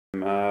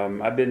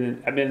I've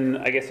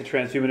been, I guess, a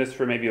transhumanist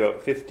for maybe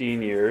about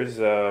 15 years.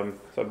 So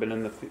I've been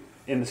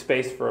in the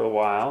space for a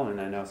while,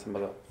 and I know some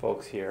of the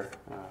folks here.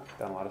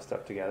 Done a lot of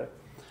stuff together.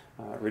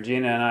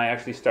 Regina and I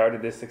actually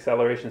started this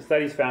Acceleration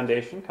Studies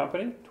Foundation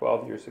company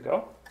 12 years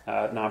ago,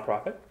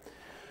 nonprofit.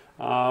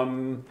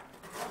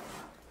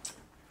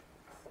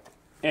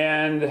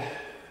 And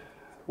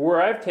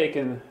where I've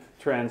taken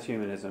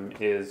transhumanism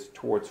is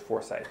towards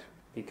foresight,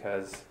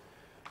 because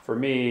for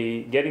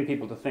me, getting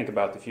people to think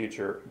about the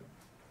future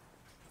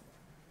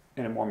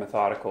in a more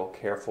methodical,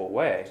 careful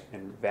way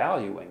and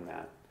valuing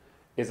that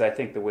is, I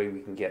think, the way we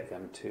can get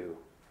them to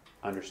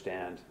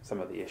understand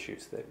some of the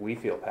issues that we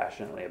feel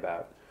passionately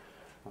about.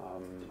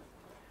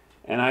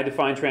 And I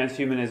define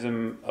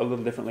transhumanism a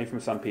little differently from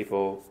some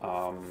people.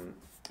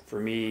 For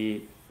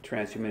me,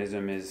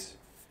 transhumanism is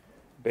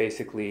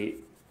basically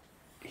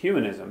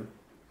humanism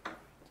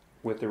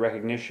with the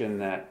recognition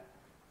that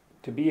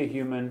to be a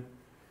human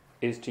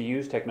is to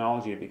use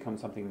technology to become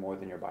something more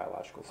than your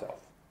biological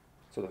self.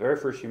 So the very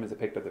first humans that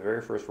picked up the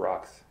very first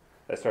rocks,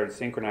 that started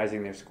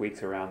synchronizing their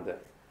squeaks around the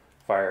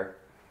fire,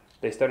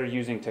 they started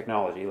using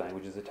technology.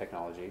 Language is a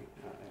technology.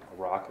 A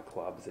rock, a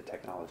club is a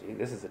technology.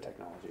 This is a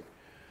technology.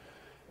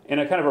 In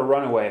a kind of a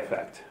runaway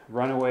effect,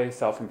 runaway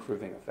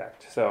self-improving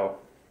effect. So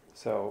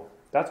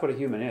that's what a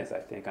human is, I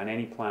think, on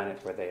any planet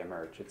where they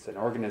emerge. It's an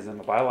organism,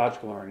 a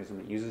biological organism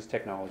that uses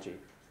technology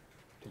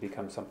to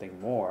become something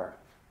more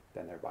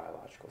than their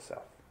biological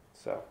self.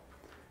 So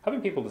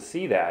having people to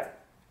see that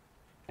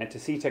and to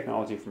see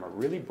technology from a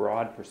really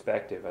broad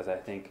perspective is, I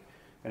think,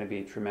 going to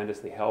be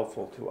tremendously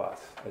helpful to us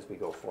as we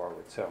go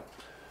forward. So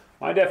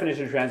my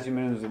definition of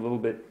transhumanism is a little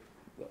bit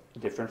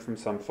different from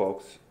some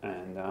folks,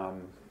 and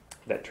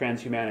that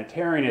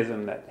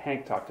transhumanitarianism that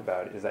Hank talked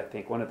about is, I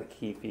think, one of the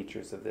key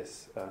features of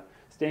this,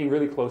 staying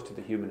really close to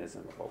the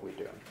humanism of what we're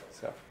doing.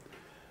 So,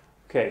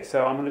 okay,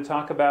 so I'm going to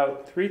talk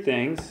about three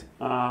things: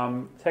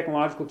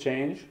 technological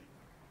change,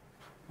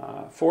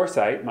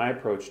 foresight, my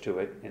approach to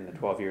it in the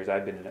 12 years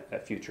I've been a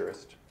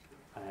futurist,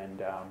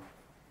 and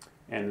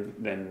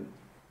then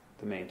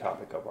the main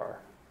topic of our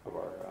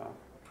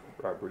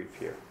brief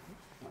here,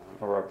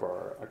 or of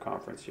our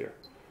conference here.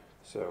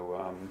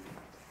 So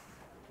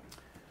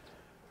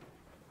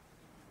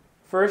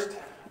first,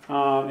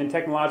 in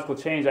technological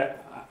change,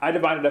 I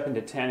divide it up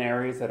into 10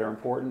 areas that are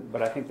important,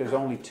 but I think there's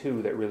only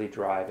two that really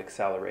drive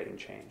accelerating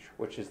change,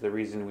 which is the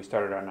reason we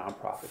started our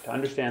nonprofit, to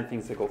understand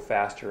things that go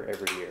faster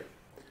every year.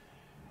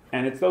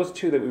 And it's those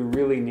two that we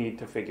really need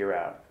to figure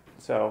out.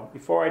 So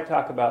before I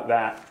talk about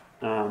that,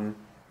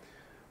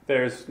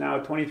 there's now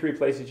 23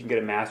 places you can get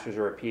a master's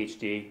or a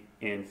PhD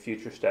in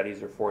future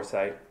studies or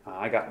foresight.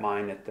 I got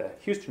mine at the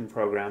Houston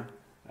program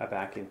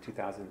back in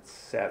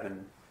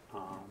 2007.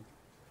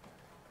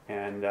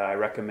 And I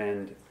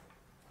recommend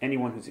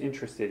anyone who's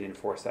interested in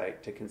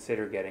foresight to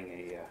consider getting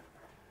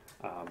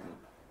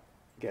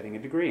a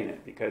degree in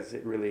it, because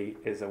it really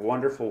is a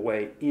wonderful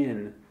way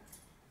in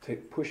to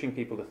pushing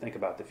people to think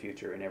about the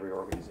future in every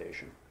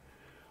organization.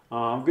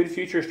 Good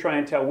futurists try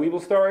and tell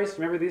Weeble stories.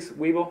 Remember these?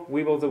 Weeble?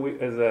 Weeble's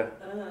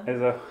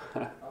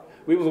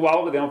Weeble's a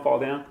wall, but they don't fall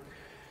down.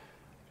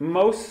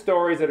 Most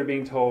stories that are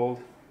being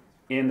told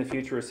in the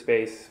futurist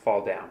space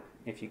fall down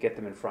if you get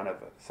them in front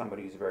of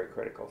somebody who's very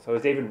critical. So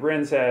as David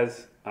Brin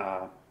says,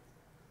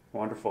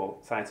 wonderful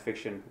science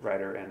fiction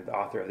writer and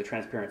author of The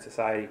Transparent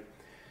Society,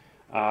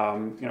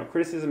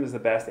 criticism is the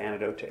best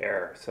antidote to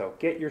error. So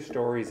get your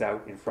stories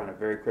out in front of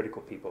very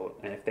critical people,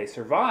 and if they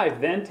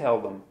survive, then tell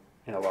them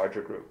in a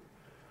larger group.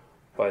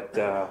 But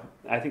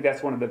I think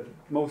that's one of the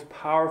most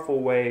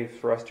powerful ways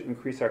for us to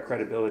increase our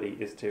credibility,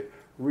 is to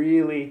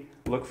really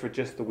look for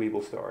just the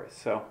Weeble stories.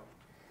 So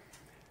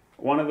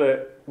one of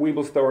the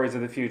Weeble stories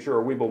of the future,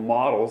 or Weeble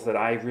models, that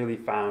I really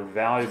found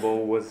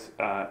valuable was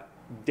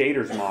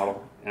Dater's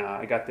model.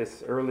 I got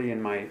this early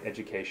in my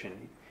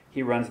education.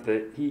 He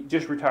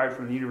just retired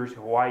from the University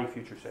of Hawaii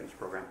Future Studies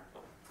program,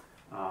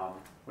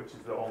 which is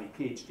the only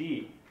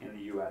PhD in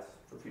the U.S.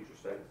 for future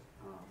studies.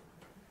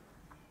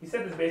 He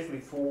said there's basically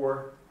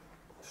four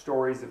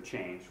stories of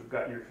change. We've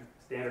got your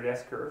standard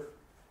S curve,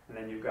 and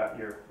then you've got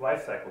your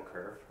life cycle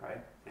curve,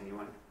 right?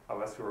 Anyone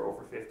of us who are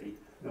over 50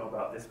 know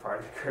about this part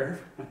of the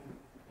curve.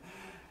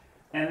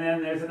 And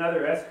then there's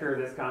another S curve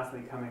that's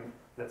constantly coming,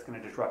 that's going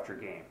to disrupt your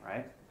game,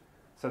 right?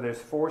 So there's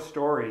four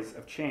stories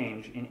of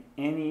change in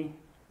any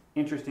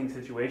interesting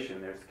situation.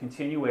 There's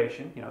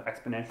continuation,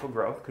 exponential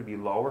growth, could be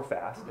low or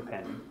fast,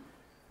 depending.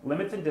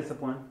 Limits and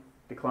discipline,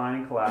 decline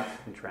and collapse,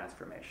 and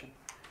transformation.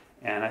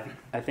 And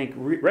I think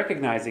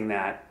recognizing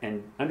that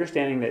and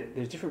understanding that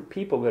there's different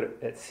people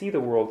that see the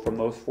world from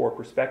those four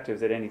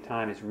perspectives at any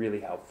time is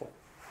really helpful.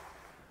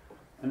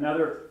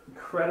 Another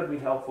incredibly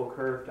helpful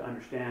curve to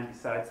understand,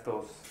 besides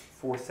those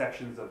four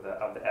sections of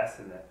the S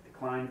and the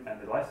decline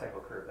and the life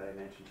cycle curve that I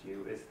mentioned to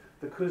you, is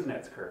the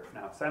Kuznets curve.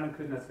 Now, Simon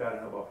Kuznets got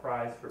a Nobel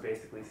Prize for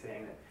basically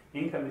saying that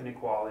income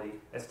inequality,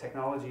 as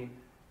technology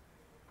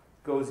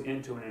goes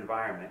into an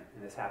environment,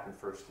 and this happened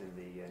first in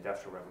the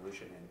Industrial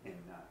Revolution in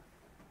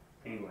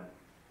England,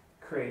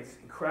 creates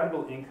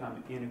incredible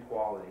income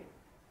inequality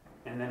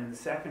And then in the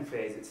second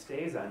phase, it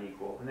stays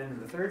unequal. And then in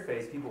the third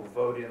phase, people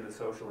vote in the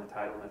social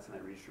entitlements and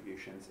the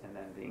redistributions, and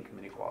then the income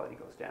inequality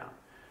goes down.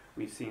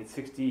 We've seen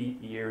 60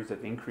 years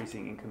of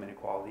increasing income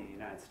inequality in the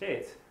United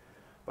States,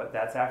 but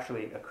that's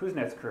actually a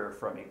Kuznets curve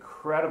from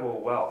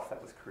incredible wealth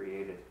that was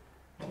created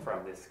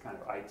from this kind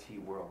of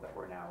IT world that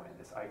we're now in,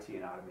 this IT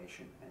and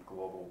automation and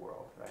global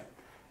world, right?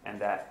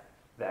 And that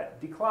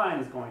decline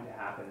is going to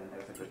happen, and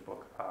there's a good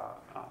book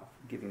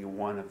giving you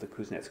one of the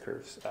Kuznets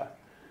curves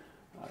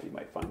you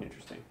might find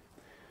interesting.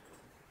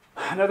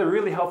 Another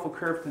really helpful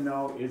curve to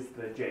know is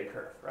the J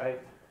curve, right?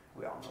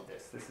 We all know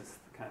this. This is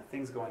the kind of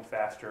things going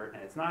faster,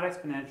 and it's not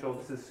exponential.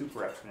 This is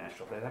super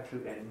exponential. There's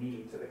actually a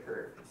knee to the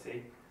curve, you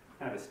see?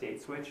 Kind of a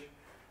state switch.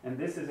 And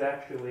this is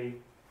actually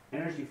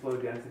energy flow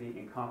density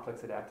in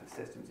complex adaptive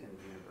systems in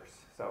the universe.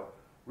 So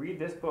read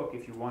this book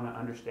if you want to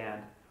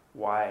understand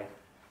why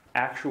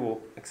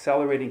actual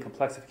accelerating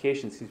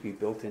complexification seems to be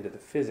built into the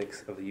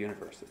physics of the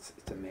universe. It's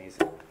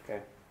amazing,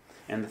 okay?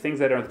 And the things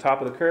that are on the top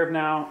of the curve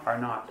now are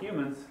not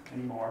humans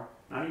anymore,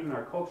 not even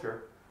our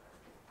culture.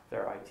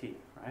 They're IT,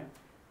 right?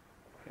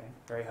 Okay,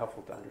 very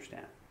helpful to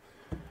understand.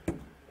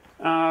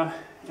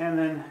 And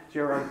then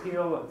Gerard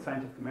Peel, a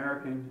Scientific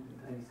American,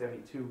 in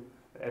 1972,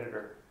 the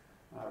editor,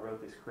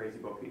 wrote this crazy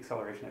book, The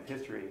Acceleration of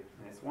History.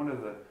 And it's one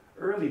of the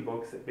early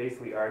books that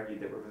basically argued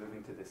that we're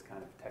moving to this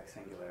kind of tech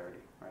singularity,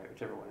 right?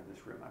 Which everyone in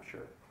this room, I'm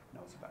sure,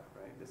 knows about,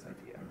 right? This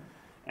idea.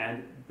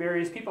 And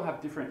various people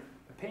have different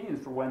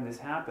opinions for when this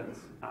happens.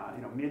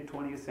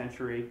 Mid-20th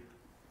century,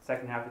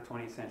 second half of the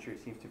 20th century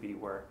seems to be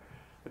where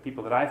the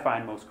people that I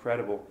find most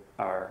credible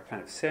are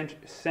kind of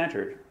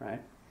centered,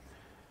 right?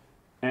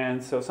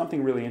 And so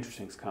something really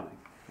interesting is coming,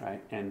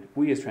 right? And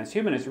we as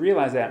transhumanists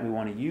realize that, and we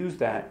want to use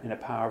that in a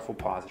powerful,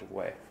 positive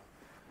way.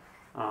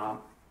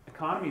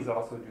 Economies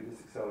also do this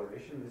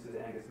acceleration. This is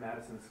Angus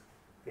Madison's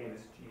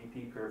famous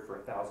GDP curve for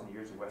 1,000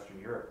 years in Western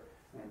Europe.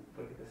 And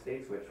look at the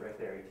state switch right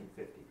there,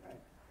 1850, right?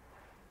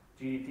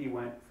 GDP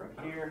went from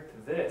here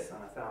to this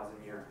on a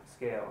 1,000-year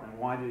scale. And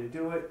why did it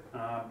do it?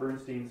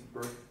 Bernstein's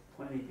Birth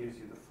Plenty gives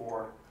you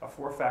a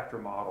four-factor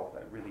model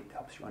that really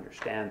helps you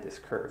understand this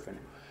curve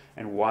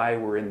and why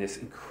we're in this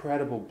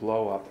incredible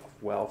blow-up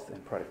of wealth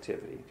and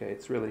productivity. Okay,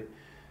 it's really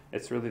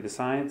the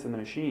science and the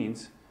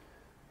machines.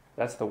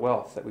 That's the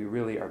wealth that we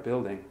really are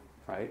building,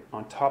 right?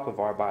 On top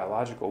of our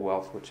biological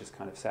wealth, which is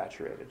kind of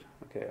saturated.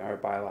 Okay, our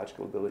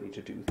biological ability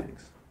to do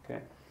things. Okay.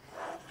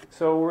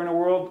 So we're in a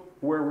world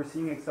where we're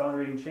seeing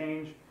accelerating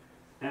change,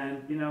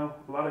 and a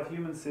lot of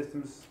human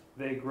systems,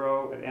 they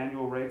grow at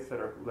annual rates that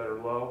are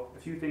low. A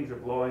few things are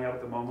blowing up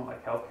at the moment,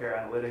 like healthcare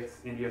analytics.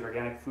 India's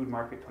organic food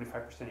market,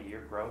 25% a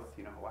year growth.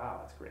 Wow,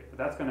 that's great.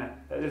 But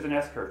there's an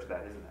S curve to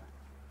that, isn't there?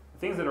 The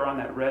things that are on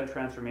that red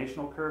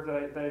transformational curve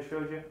that I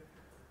showed you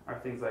are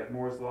things like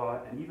Moore's law,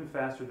 and even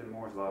faster than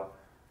Moore's law,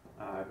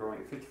 growing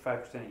at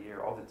 55% a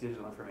year. All the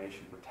digital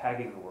information, we're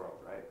tagging the world,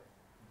 right?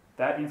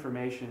 That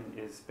information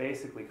is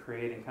basically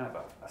creating kind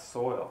of a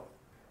soil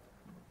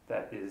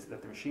that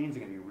the machines are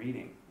going to be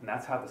reading. And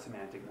that's how the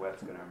semantic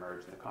web's going to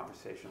emerge in the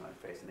conversational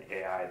interface and the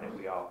AI that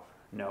we all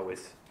know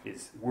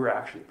is we're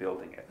actually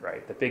building it,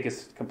 right? The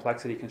biggest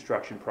complexity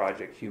construction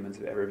project humans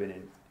have ever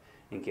been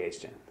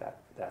engaged in.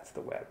 That's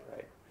the web,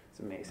 right?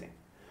 It's amazing.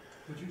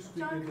 Could you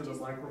speak into the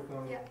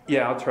microphone?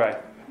 Yeah, I'll try.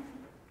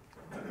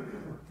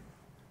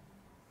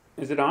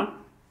 Is it on?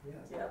 Yes.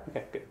 Yeah.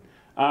 Okay,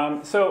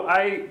 good. So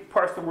I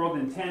parse the world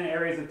in 10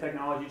 areas of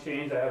technology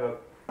change. I have an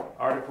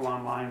article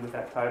online with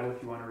that title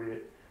if you want to read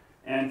it.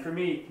 And for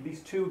me,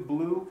 these two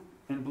blue,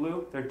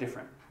 they're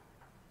different.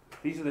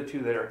 These are the two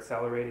that are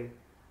accelerating.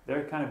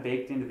 They're kind of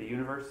baked into the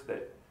universe.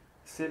 That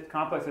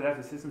complex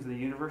adaptive systems in the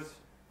universe,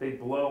 they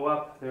blow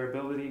up their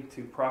ability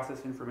to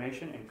process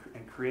information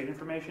and create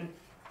information,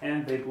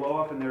 and they blow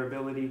up in their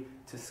ability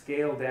to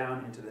scale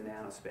down into the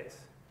nanospace.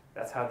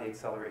 That's how the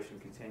acceleration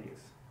continues,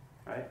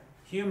 right?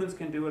 Humans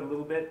can do it a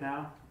little bit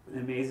now in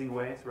amazing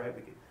ways, right?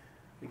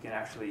 We can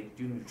actually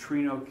do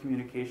neutrino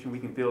communication. We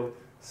can build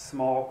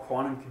small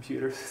quantum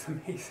computers. It's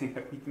amazing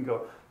that we can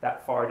go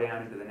that far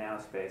down into the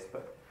nanospace.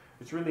 But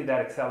it's really that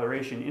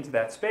acceleration into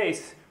that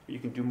space where you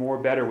can do more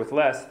better with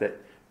less that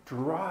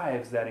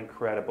drives that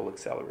incredible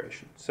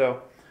acceleration.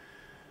 So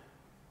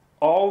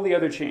all the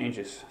other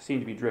changes seem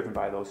to be driven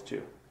by those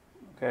two.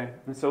 Okay?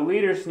 And so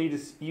leaders need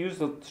to use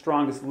the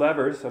strongest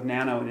levers of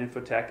nano and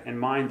infotech and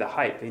mind the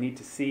hype. They need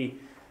to see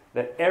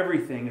that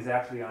everything is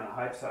actually on a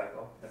hype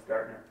cycle, as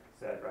Gartner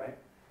said, right?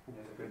 And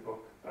there's a good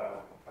book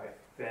by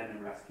Fenn and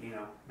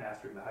Raskino,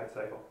 Mastering the Hype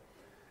Cycle.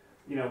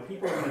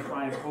 People are going to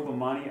try and pull the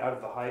money out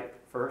of the hype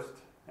first,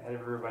 ahead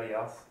of everybody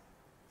else,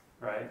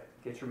 right?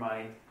 Get your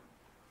money,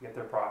 get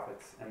their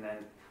profits, and then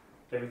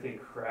everything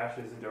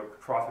crashes into a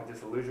trough of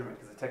disillusionment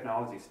because the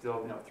technology is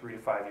still 3 to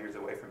 5 years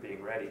away from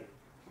being ready.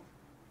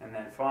 And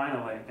then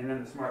finally,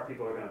 the smart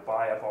people are going to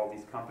buy up all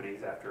these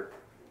companies after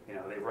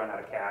they've run out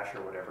of cash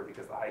or whatever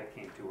because the hype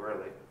came too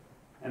early.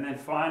 And then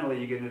finally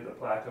you get into the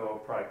plateau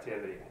of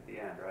productivity at the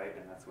end, right?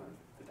 And that's when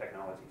the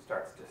technology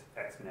starts to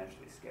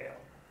exponentially scale.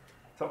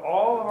 So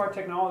all of our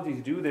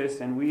technologies do this,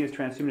 and we as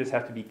transhumanists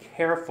have to be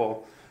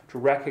careful to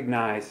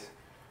recognize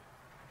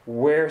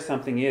where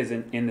something is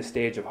in the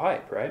stage of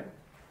hype, right?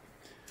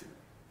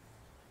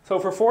 So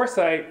for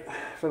Foresight,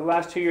 for the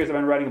last 2 years I've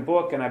been writing a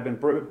book, and I've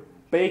been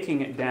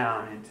baking it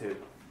down into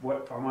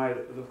what are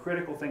the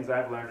critical things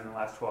I've learned in the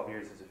last 12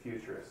 years as a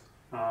futurist.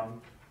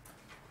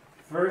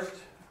 First,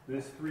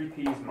 this 3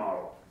 Ps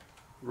model.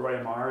 Roy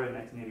Amara in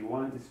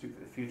 1981, Institute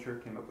for the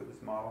Future, came up with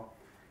this model.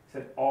 He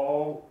said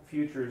all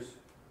futures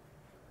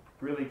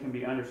really can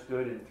be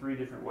understood in 3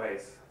 different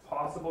ways.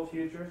 Possible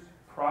futures,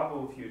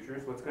 probable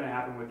futures, what's going to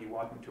happen whether you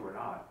want them to or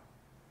not,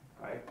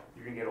 right?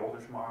 You're going to get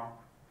older tomorrow,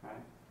 right?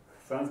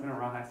 The sun's going to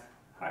rise.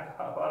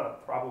 A lot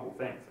of probable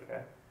things,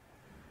 okay?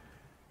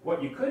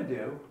 What you could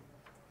do,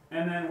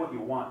 and then what you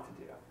want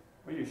to do,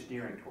 what you're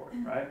steering toward,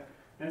 right?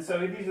 And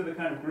so these are the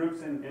kind of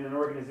groups in an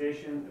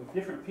organization of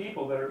different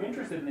people that are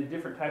interested in the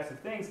different types of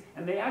things,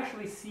 and they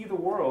actually see the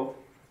world,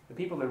 the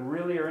people that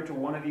really are into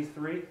one of these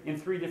 3, in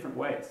 3 different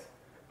ways.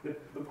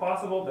 The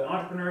possible, the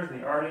entrepreneurs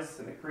and the artists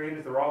and the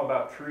creators, they're all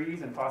about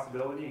trees and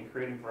possibility and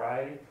creating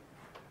variety.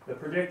 The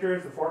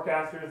predictors, the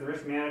forecasters, the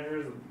risk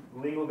managers, the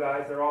legal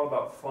guys, they're all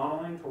about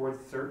funneling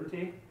towards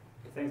certainty,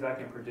 the things I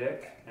can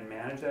predict and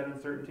manage that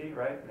uncertainty,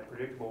 right, in a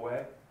predictable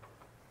way.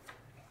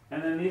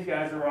 And then these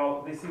guys are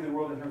all, they see the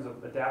world in terms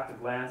of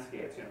adaptive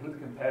landscapes, you know, who the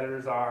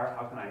competitors are,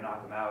 how can I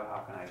knock them out,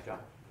 how can I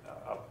jump,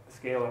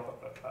 scale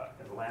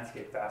up the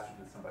landscape faster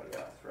than somebody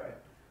else, right?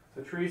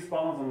 So trees,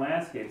 funnels, and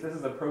landscapes. This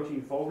is a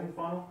protein folding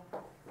funnel.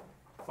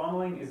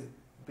 Funneling is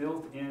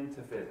built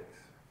into physics,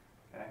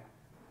 okay?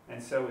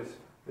 And so is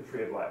the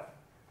tree of life,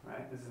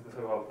 right? This is the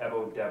so-called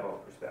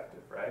Evo-Devo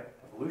perspective, right?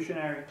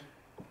 Evolutionary,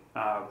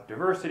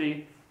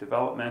 diversity,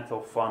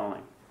 developmental,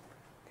 funneling,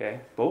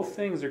 okay? Both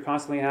things are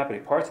constantly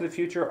happening. Parts of the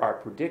future are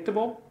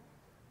predictable,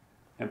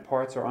 and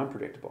parts are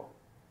unpredictable,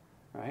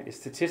 right? It's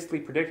statistically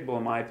predictable,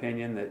 in my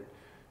opinion, that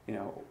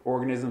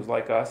organisms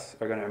like us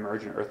are going to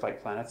emerge in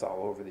Earth-like planets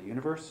all over the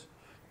universe,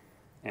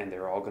 and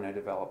they're all going to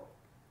develop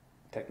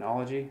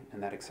technology,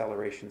 and that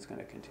acceleration is going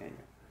to continue.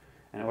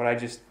 And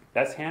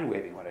that's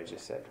hand-waving what I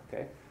just said,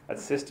 okay?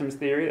 That's systems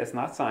theory, that's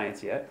not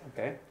science yet,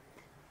 okay?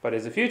 But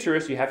as a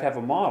futurist, you have to have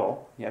a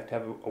model, you have to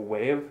have a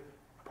way of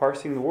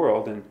parsing the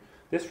world, and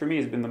this for me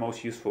has been the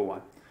most useful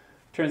one.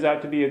 Turns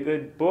out to be a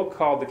good book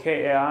called The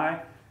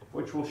KAI,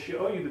 which will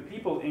show you the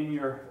people in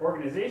your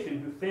organization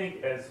who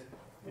think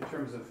in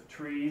terms of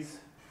trees,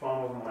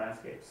 funnels, and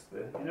landscapes.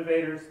 The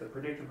innovators, the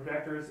predictor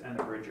protectors, and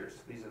the bridgers.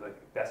 These are the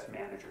best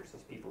managers,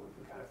 these people who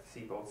can kind of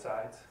see both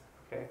sides.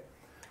 Okay?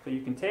 So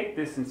you can take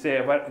this and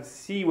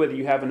see whether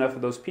you have enough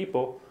of those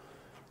people,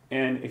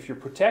 and if you're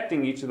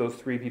protecting each of those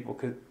 3 people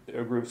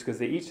groups,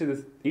 because each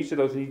of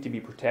those need to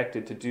be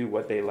protected to do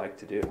what they like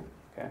to do.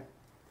 Okay?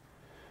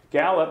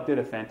 Gallup did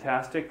a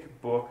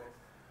fantastic book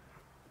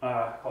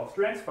called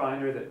Strengths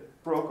Finder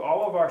that broke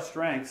all of our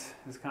strengths.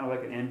 It's kind of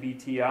like an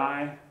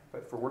MBTI,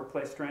 but for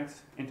workplace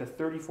strengths, into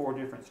 34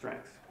 different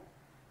strengths.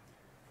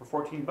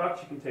 For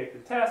 $14, you can take the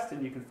test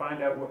and you can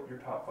find out what your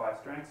top 5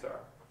 strengths are.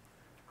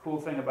 Cool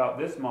thing about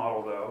this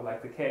model, though,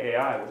 like the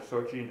KAI, which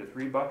sorts you into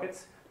 3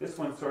 buckets, this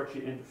one sorts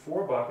you into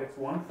 4 buckets,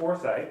 1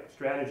 foresight,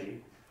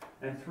 strategy,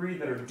 and 3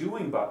 that are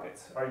doing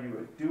buckets. Are you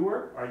a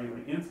doer, are you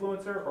an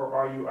influencer, or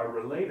are you a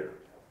relator?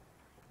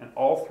 And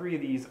all 3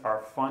 of these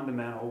are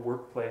fundamental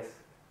workplace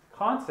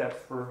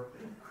concepts for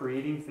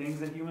creating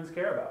things that humans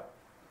care about.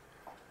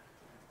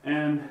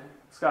 And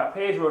Scott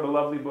Page wrote a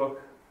lovely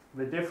book,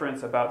 The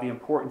Difference, about the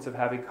importance of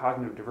having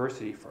cognitive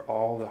diversity for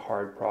all the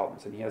hard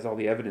problems. And he has all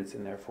the evidence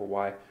in there for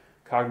why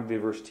cognitively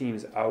diverse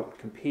teams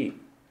outcompete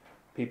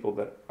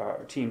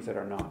teams that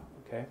are not.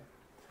 Okay?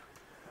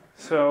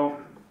 So,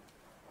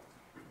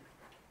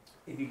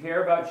 if you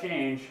care about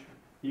change,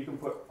 you can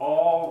put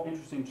all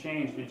interesting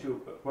change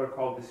into what are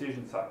called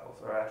decision cycles,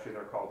 or actually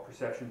they're called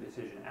perception,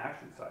 decision,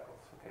 action cycles.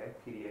 Okay?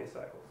 PDA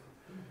cycles.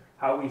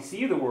 How we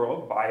see the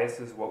world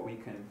biases what we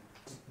can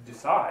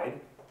decide,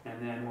 and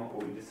then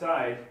what we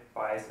decide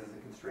biases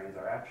and constrains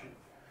our action.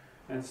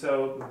 And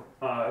so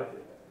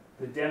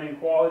the Deming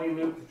quality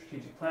loop, the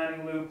strategic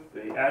planning loop,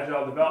 the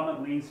agile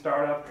development, lean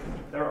startup,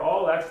 they're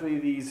all actually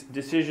these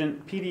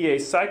decision PDA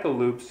cycle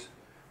loops,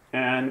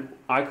 and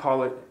I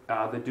call it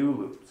the do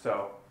loop.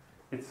 So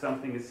it's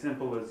something as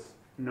simple as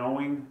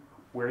knowing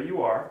where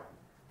you are,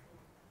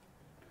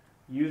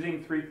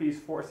 using 3 Ps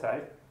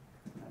foresight,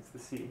 that's the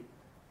C,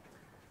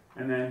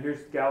 and then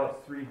here's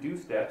Gallup's 3 do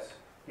steps: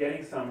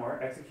 getting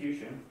somewhere,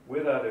 execution,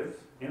 with others,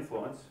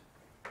 influence,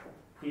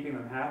 keeping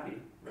them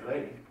happy,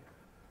 relating,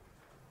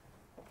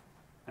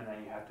 and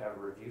then you have to have a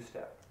review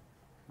step,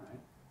 right?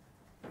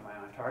 Am I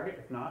on target?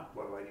 If not,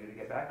 what do I do to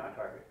get back on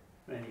target?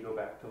 Then you go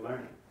back to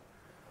learning.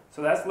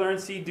 So that's learn,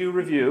 see, do,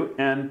 review,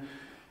 and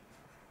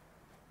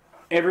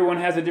everyone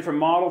has a different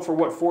model for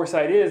what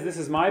foresight is. This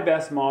is my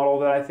best model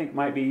that I think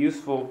might be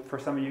useful for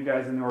some of you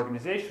guys in the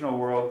organizational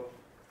world.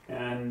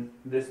 And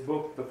this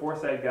book, The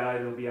Foresight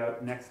Guide, will be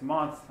out next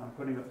month. I'm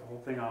putting the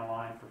whole thing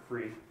online for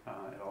free.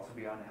 It'll also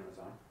be on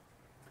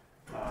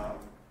Amazon.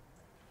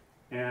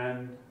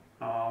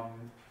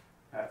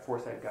 At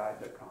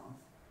foresightguide.com.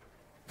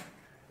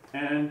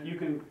 And you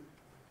can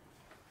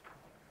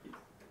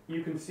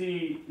you can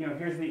see,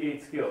 here's the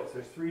 8 skills.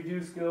 There's 3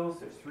 do skills,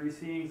 there's 3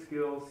 seeing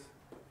skills,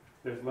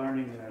 there's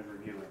learning, and there's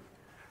reviewing.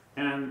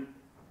 And,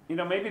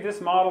 maybe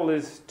this model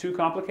is too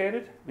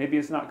complicated. Maybe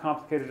it's not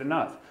complicated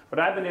enough. But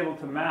I've been able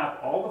to map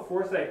all the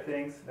foresight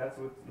things, that's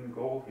what's in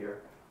gold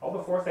here, all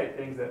the foresight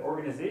things that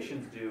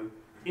organizations do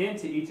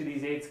into each of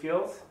these 8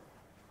 skills,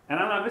 and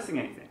I'm not missing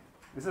anything.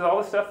 This is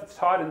all the stuff that's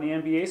taught in the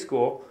MBA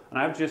school, and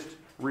I've just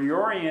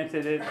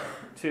reoriented it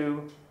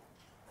to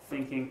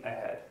thinking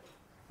ahead,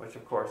 which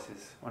of course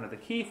is one of the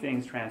key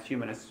things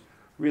transhumanists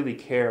really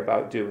care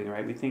about doing,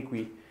 right? We think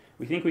we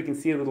can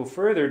see a little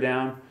further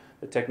down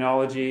the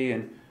technology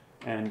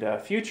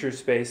and future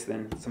space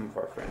than some of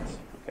our friends.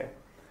 Okay,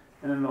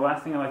 and then the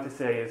last thing I like to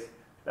say is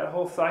that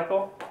whole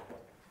cycle,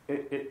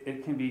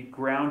 it can be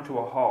ground to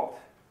a halt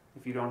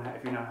if you don't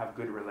have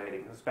good relating.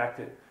 It goes back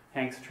to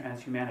Hank's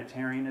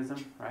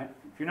transhumanitarianism, right?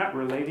 If you're not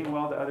relating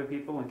well to other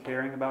people and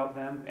caring about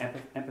them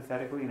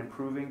empathetically and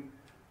improving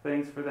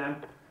things for them,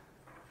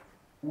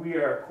 we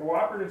are a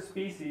cooperative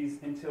species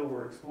until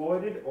we're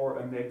exploited or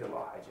amygdala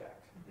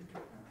hijacked.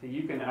 So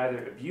you can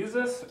either abuse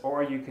us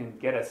or you can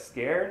get us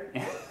scared.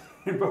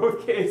 In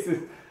both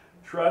cases,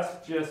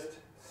 trust just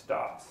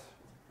stops,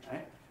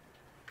 right?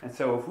 And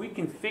so if we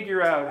can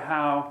figure out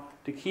how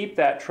to keep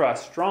that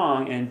trust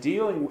strong and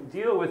deal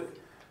with,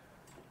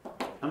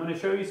 I'm going to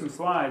show you some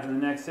slides in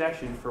the next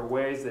section for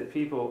ways that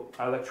people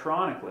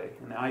electronically,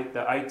 and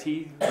the IT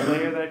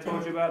layer that I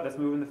told you about that's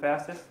moving the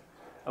fastest,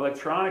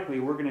 electronically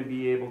we're going to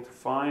be able to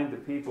find the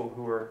people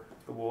who are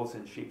the wolves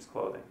in sheep's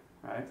clothing,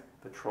 right?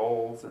 The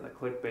trolls and the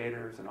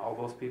clickbaiters and all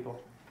those people.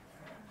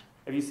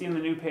 Have you seen the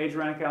new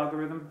PageRank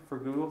algorithm for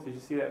Google? Did you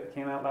see that? It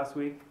came out last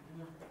week?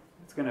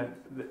 It's going to,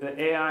 the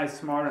AI is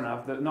smart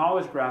enough, the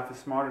knowledge graph is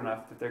smart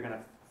enough that they're going to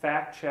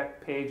fact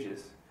check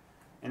pages.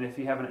 And if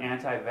you have an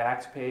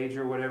anti-vax page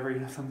or whatever,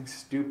 something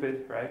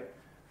stupid, right,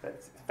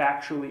 that's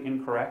factually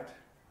incorrect,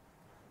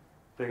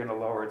 they're going to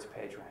lower its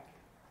page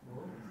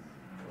rank.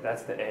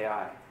 That's the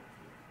AI.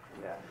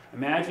 Yeah.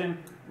 Imagine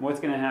what's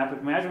going to happen.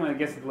 Imagine when it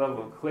gets to the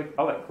level of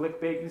all that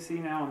clickbait you see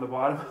now on the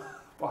bottom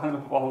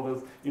of all of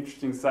those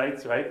interesting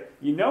sites, right?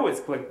 It's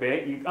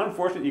clickbait.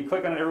 Unfortunately, you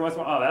click on it every once in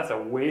a while. Oh, that's a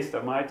waste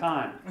of my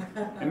time.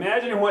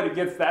 Imagine when it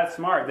gets that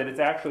smart that it's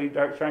actually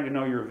trying to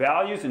know your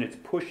values and it's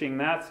pushing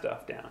that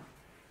stuff down.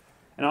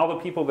 And all the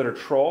people that are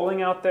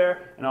trolling out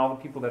there, and all the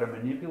people that are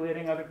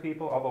manipulating other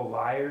people, all the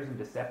liars and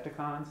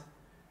Decepticons,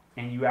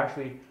 and you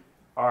actually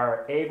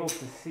are able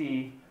to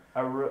see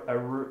a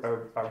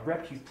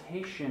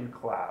reputation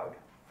cloud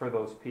for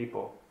those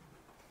people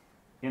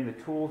in the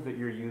tools that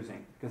you're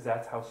using, because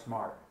that's how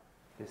smart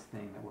this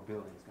thing that we're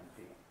building is going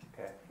to be.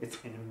 Okay, it's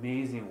an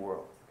amazing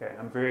world. Okay,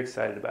 I'm very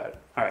excited about it.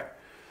 All right,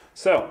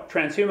 so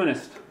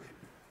transhumanist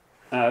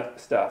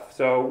stuff.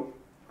 So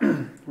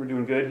we're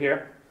doing good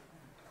here.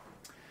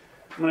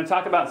 I'm going to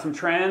talk about some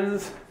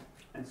trends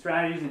and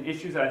strategies and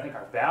issues that I think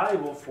are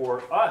valuable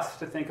for us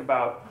to think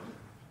about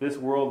this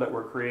world that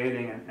we're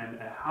creating and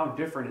how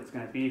different it's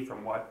going to be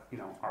from what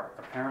our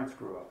parents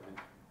grew up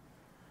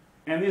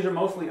in. And these are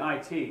mostly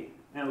IT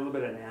and a little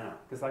bit of nano,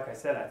 because like I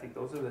said, I think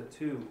those are the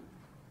two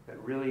that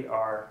really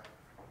are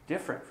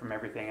different from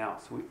everything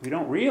else. We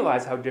don't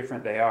realize how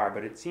different they are,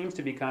 but it seems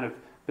to be kind of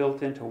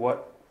built into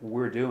what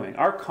we're doing.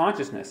 Our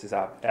consciousness is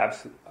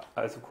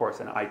of course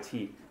an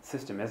IT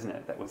system, isn't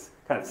it? That was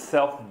kind of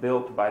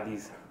self-built by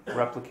these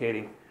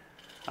replicating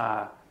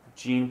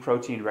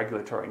gene-protein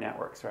regulatory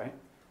networks, right?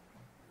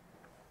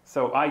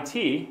 So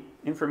IT,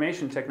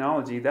 information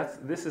technology,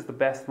 this is the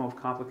best, most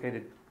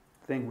complicated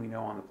thing we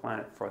know on the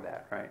planet for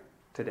that, right?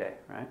 Today,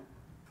 right?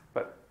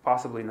 But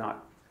possibly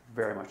not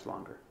very much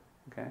longer,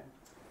 okay?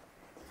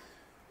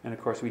 And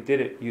of course, we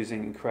did it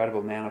using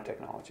incredible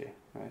nanotechnology.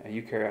 Right? A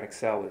eukaryotic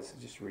cell is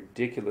just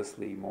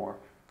ridiculously more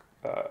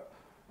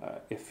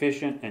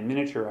efficient and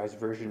miniaturized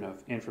version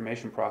of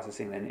information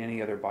processing than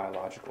any other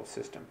biological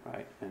system,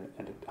 right?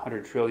 And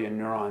 100 trillion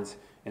neurons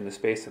in the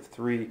space of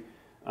 3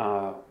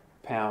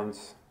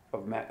 pounds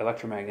of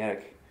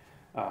electromagnetic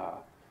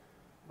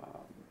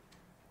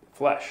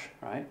flesh,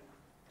 right?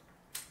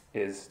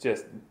 Is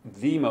just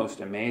the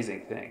most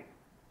amazing thing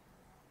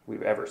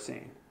we've ever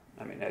seen.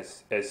 I mean,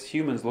 as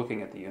humans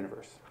looking at the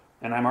universe.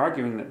 And I'm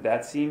arguing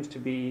that seems to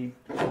be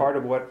part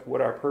of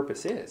what our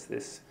purpose is,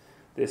 this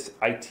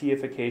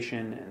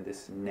IT-ification and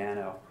this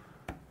nano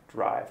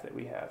drive that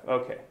we have.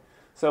 Okay,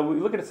 so we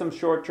look at some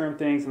short-term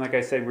things, and like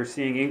I said, we're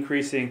seeing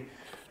increasing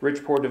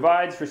rich-poor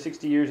divides for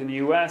 60 years in the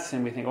U.S.,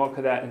 and we think,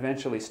 could that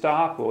eventually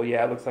stop? Well,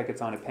 yeah, it looks like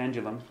it's on a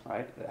pendulum,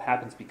 right? It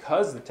happens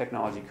because the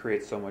technology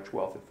creates so much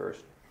wealth at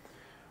first.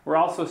 We're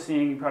also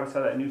seeing, you probably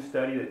saw that new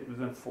study that was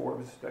in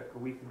Forbes a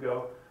week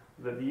ago,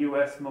 that the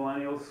U.S.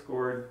 millennials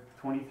scored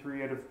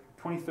 23rd out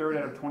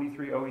of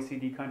 23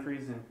 OECD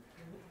countries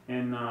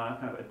in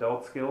kind of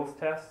adult skills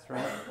tests,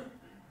 right?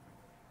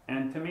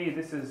 And to me,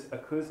 this is a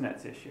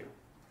Kuznets issue.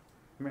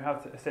 Remember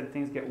how I said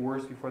things get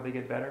worse before they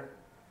get better?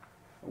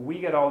 We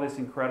get all this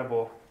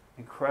incredible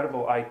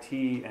IT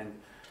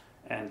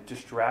and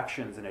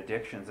distractions and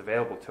addictions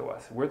available to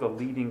us. We're the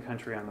leading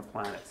country on the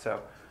planet.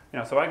 So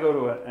So I go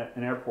to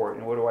an airport,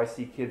 and what do I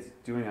see kids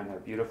doing on their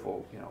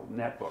beautiful,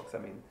 netbooks? I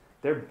mean,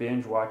 they're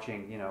binge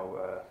watching,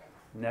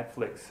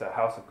 Netflix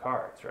House of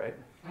Cards, right?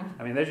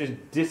 I mean, they're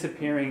just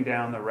disappearing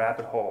down the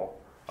rabbit hole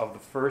of the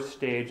first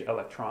stage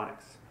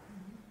electronics.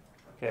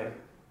 Okay,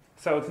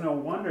 so it's no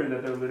wonder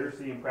that their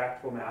literacy in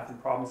practical math and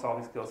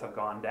problem-solving skills have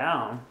gone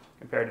down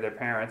compared to their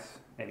parents,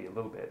 maybe a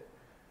little bit.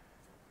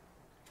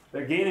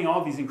 They're gaining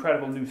all these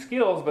incredible new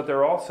skills, but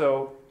they're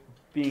also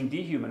being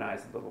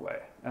dehumanized a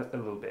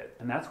little bit.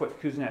 And that's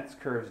what Kuznets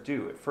curves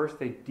do. At first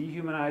they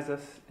dehumanize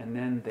us, and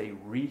then they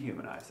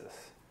rehumanize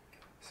us.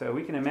 So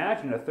we can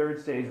imagine a third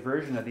stage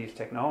version of these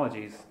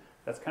technologies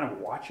that's kind of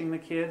watching the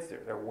kids,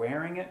 they're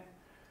wearing it,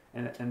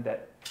 and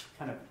that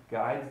kind of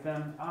guides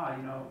them.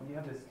 You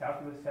have this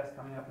calculus test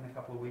coming up in a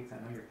couple of weeks. I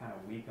know you're kind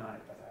of weak on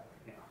it, but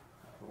I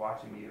was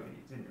watching you,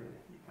 and you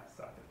kind of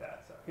sucked at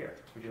that. So here,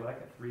 would you like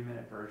a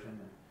 3-minute version,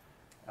 and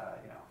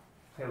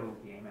play a little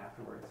game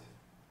afterwards?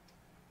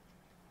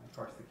 And of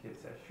course, the kid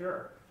says,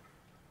 sure.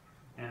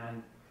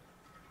 And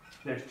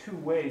there's 2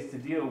 ways to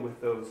deal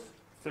with those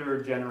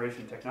third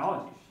generation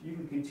technologies. You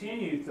can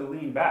continue to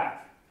lean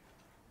back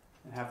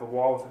and have a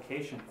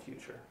wallification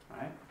future,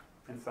 right?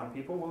 And some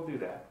people will do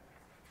that.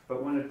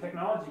 But when a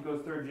technology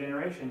goes third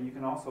generation, you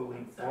can also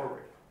lean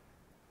forward.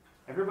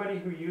 Everybody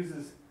who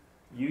uses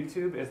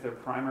YouTube as their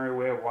primary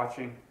way of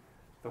watching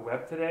the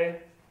web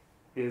today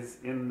is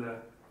in the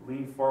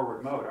lean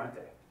forward mode, aren't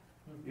they?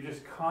 You're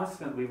just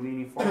constantly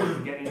leaning forward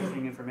to get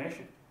interesting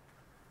information.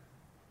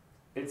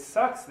 It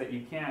sucks that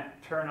you can't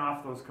turn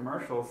off those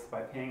commercials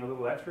by paying a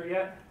little extra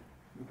yet.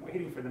 I'm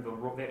waiting for them to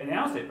roll. They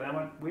announced it, but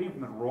I'm waiting for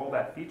them to roll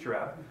that feature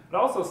out. It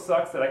also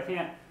sucks that I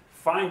can't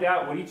find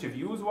out what each of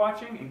you is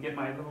watching and get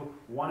my little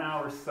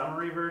 1-hour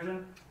summary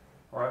version.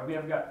 Or we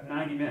have got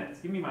 90 minutes.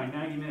 Give me my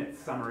 90-minute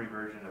summary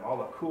version of all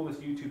the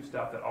coolest YouTube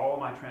stuff that all of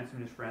my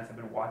transhumanist friends have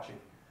been watching.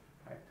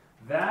 Right?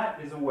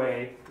 That is a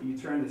way that you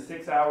turn the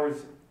 6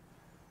 hours.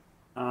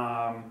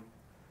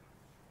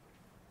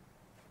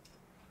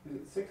 Is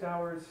it 6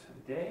 hours a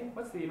day?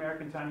 What's the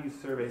American Time Use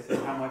Survey say?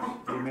 How much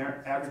the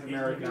average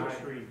American? What is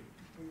it?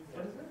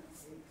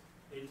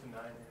 8 to 9.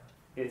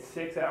 Yeah. It's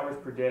 6 hours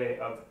per day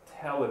of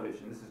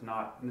television. This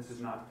is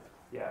not.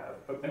 Yeah.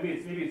 But maybe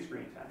it's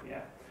screen time.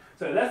 Yeah.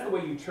 So that's the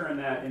way you turn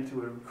that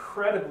into an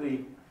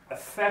incredibly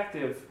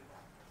effective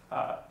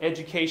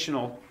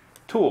educational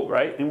tool,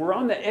 right? And we're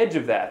on the edge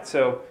of that.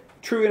 So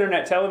true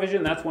internet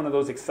television. That's one of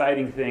those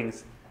exciting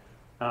things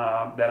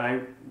that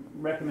I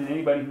recommend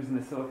anybody who's in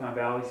the Silicon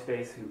Valley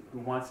space who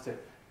wants to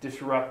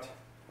disrupt,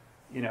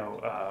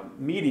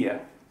 media.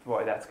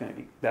 Boy, that's going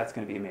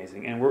to be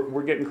amazing, and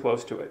we're getting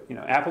close to it.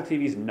 Apple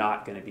TV's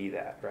not going to be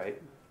that,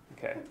 right?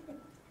 Okay,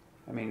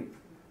 I mean,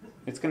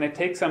 it's going to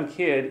take some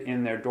kid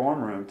in their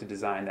dorm room to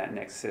design that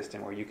next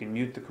system where you can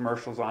mute the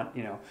commercials on,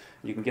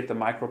 you can get the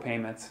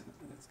micropayments.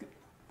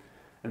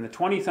 And the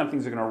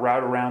 20-somethings are going to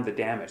route around the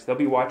damage. They'll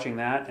be watching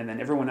that, and then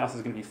everyone else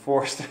is going to be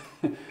forced.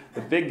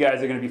 The big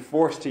guys are going to be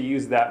forced to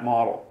use that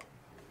model,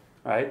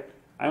 right?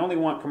 I only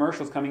want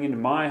commercials coming into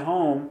my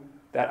home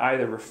that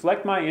either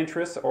reflect my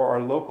interests or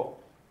are local,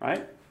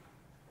 right?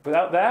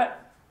 Without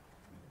that,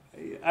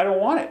 I don't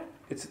want it.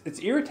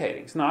 It's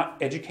irritating. It's not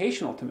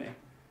educational to me.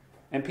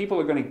 And people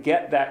are going to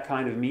get that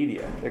kind of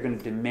media. They're going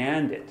to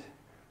demand it.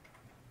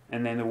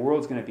 And then the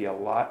world's going to be a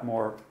lot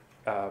more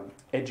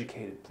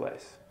educated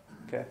place,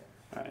 okay?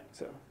 All right,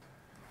 so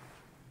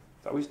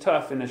it's always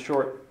tough in a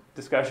short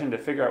discussion to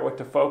figure out what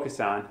to focus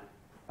on.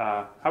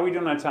 How are we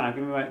doing on time?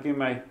 Give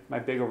me my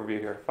big overview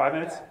here. 5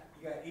 minutes?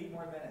 You got 8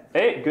 more minutes.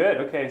 8, good.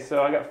 Okay,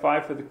 so I got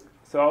 5 for the.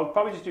 So I'll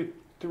probably just do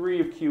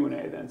 3 of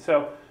Q&A then.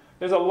 So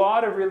there's a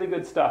lot of really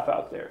good stuff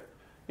out there.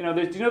 Do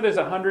you know there's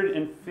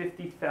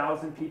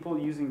 150,000 people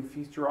using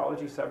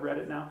futurology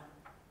subreddit now?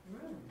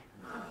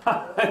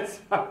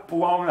 It's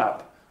blown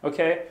up.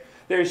 Okay,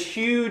 there's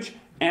huge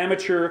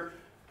amateur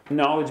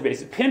knowledge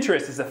base.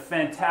 Pinterest is a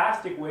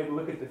fantastic way to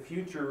look at the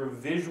future of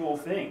visual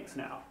things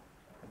now.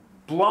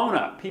 Blown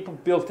up. People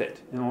built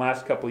it in the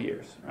last couple of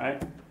years,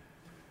 right?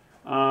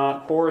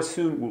 Or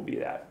soon will be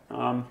that.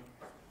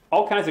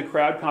 All kinds of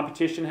crowd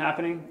competition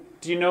happening.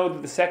 Do you know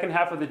that the second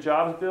half of the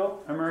jobs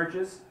bill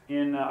emerges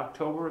in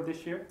October of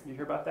this year? You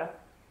hear about that?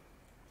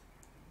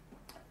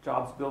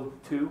 Jobs bill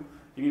 2. You're going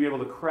to be able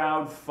to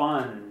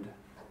crowdfound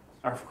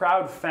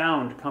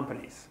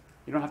companies.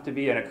 You don't have to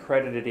be an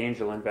accredited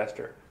angel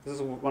investor. This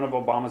is one of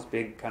Obama's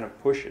big kind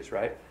of pushes,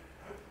 right?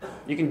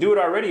 You can do it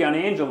already on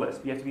AngelList,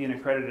 but you have to be an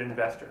accredited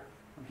investor.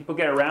 People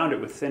get around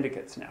it with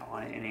syndicates now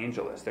on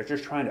AngelList. They're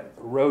just trying to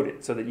erode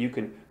it so that you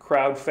can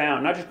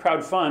crowdfund, not just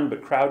crowdfund,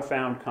 but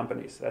crowdfound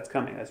companies. That's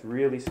coming. That's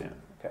really soon.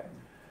 Okay.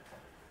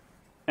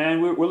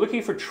 And we're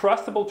looking for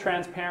trustable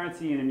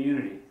transparency and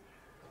immunity.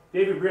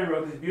 David Grimm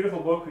wrote this beautiful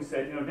book who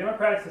said,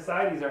 democratic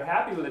societies are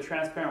happy with a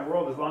transparent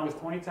world as long as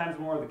 20 times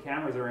more of the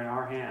cameras are in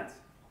our hands.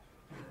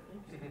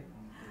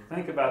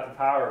 Think about the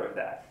power of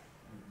that.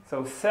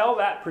 So sell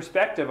that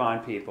perspective on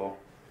people,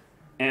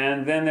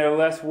 and then they're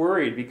less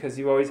worried because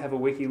you always have a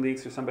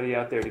WikiLeaks or somebody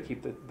out there to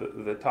keep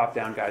the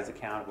top-down guys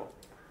accountable.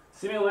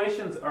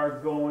 Simulations are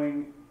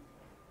going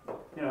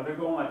You know, they're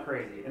going like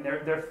crazy, and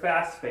they're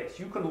fast-paced.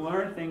 You can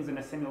learn things in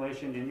a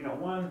simulation in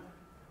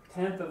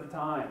 1/10 of the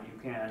time you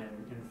can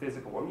in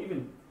physical, or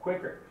even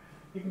quicker.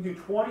 You can do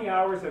 20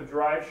 hours of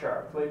drive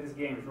sharp, play this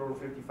game, it's Rule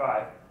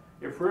 55.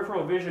 Your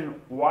peripheral vision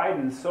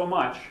widens so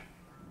much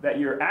that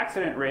your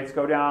accident rates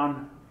go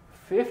down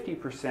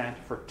 50%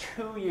 for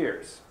 2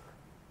 years.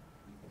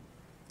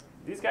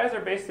 These guys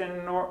are based in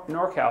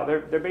NorCal.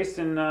 They're based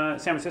in San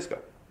Francisco.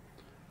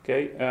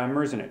 Okay,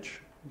 Merzenich.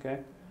 Okay,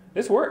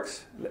 this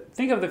works.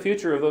 Think of the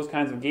future of those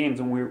kinds of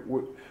games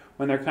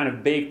when they're kind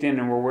of baked in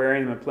and we're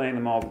wearing them and playing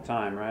them all the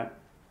time, right?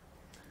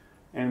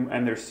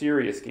 And they're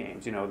serious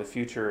games. The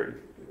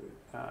future.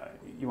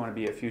 You want to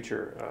be a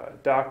future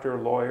doctor,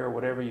 lawyer,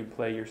 whatever you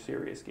play your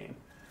serious game.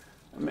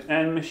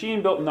 And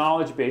machine-built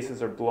knowledge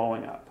bases are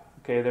blowing up.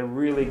 Okay, they're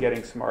really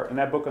getting smart, and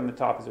that book on the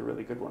top is a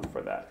really good one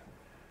for that.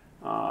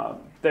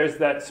 There's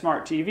that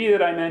smart TV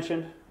that I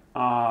mentioned.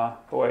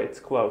 Boy, it's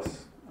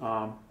close.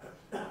 And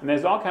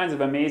there's all kinds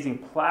of amazing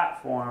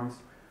platforms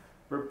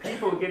for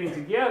people getting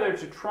together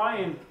to try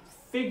and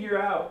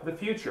figure out the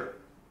future,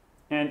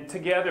 and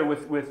together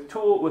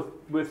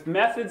with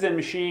methods and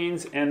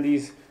machines and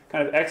these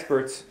kind of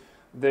experts,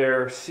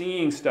 they're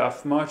seeing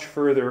stuff much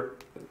further.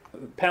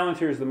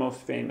 Palantir is the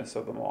most famous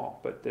of them all,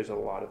 but there's a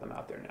lot of them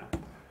out there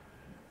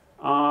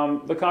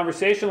now. The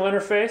conversational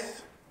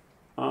interface,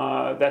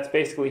 that's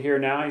basically here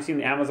now. You've seen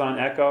the Amazon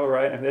Echo,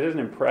 right? If that doesn't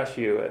impress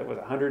you, it was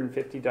a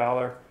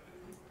 $150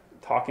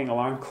 talking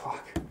alarm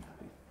clock.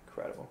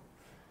 Incredible.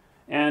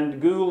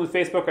 And Google and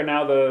Facebook are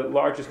now the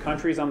largest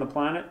countries on the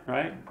planet,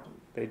 right?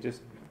 They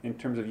just, in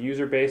terms of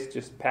user base,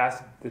 just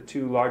passed the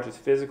 2 largest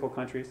physical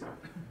countries.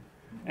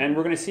 And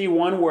we're going to see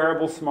one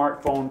wearable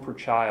smartphone per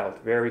child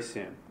very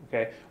soon.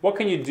 Okay, what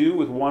can you do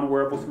with one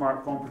wearable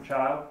smartphone per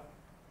child?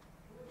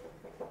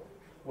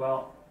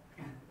 Well,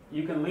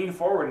 you can lean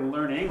forward and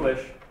learn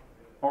English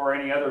or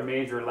any other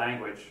major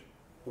language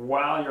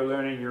while you're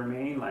learning your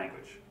main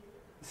language.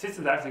 The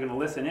system's actually going to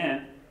listen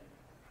in.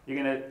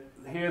 You're going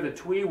to hear the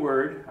Twi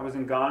word. I was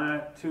in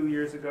Ghana 2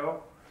 years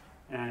ago,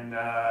 and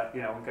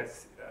we got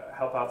to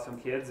help out some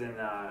kids, and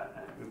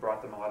we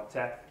brought them a lot of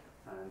tech.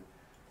 And,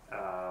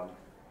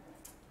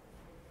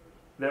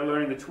 they're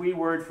learning the Twi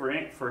word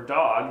for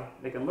dog.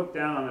 They can look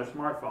down on their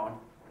smartphone,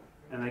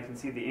 and they can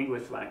see the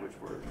English language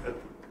word.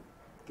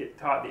 Get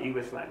taught the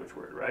English language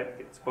word, right?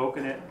 Get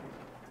spoken it,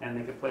 and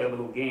they can play a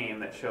little game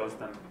that shows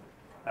them,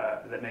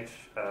 that makes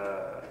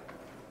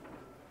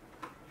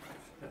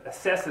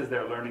assesses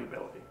their learning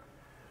ability.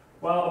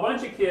 Well, a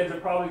bunch of kids are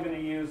probably going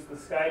to use the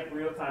Skype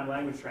real-time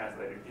language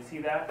translator. Do you see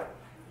that?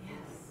 Yes.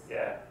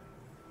 Yeah.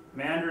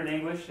 Mandarin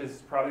English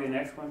is probably the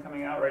next one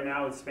coming out right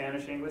now with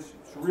Spanish English.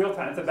 It's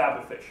real-time. It's a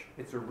babblefish.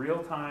 It's a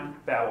real-time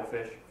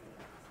babblefish,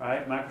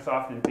 right?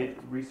 Microsoft and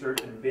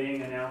Research and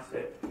Bing announced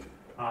it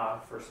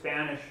for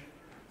Spanish.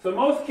 So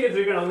most kids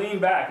are going to lean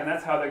back, and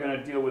that's how they're going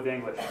to deal with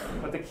English.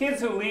 But the kids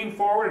who lean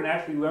forward and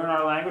actually learn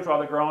our language while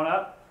they're growing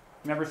up,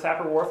 remember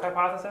Sapir-Whorf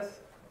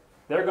hypothesis?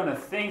 They're going to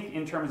think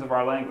in terms of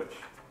our language.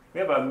 We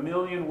have 1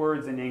 million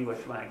words in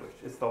English language.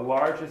 It's the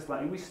largest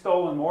language. We've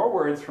stolen more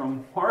words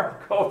from more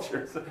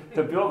cultures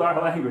to build our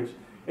language.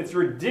 It's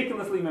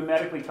ridiculously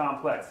mimetically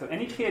complex. So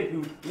any kid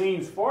who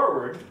leans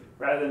forward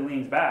rather than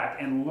leans back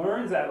and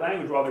learns that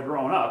language while they're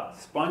growing up,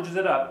 sponges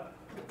it up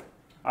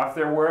off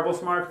their wearable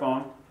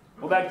smartphone,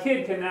 well, that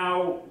kid can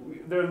now,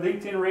 their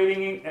LinkedIn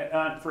rating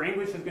for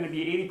English is going to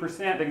be 80%.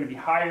 They're going to be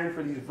hired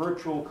for these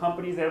virtual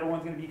companies that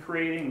everyone's going to be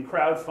creating and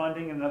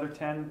crowdfunding in another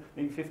 10,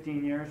 maybe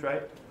 15 years,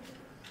 right?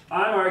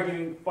 I'm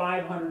arguing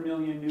 500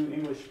 million new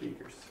English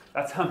speakers.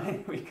 That's how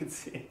many we could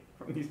see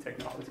from these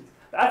technologies.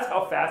 That's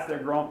how fast they're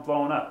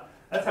blowing up.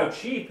 That's how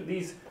cheap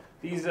these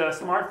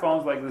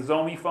smartphones, like the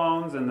Xiaomi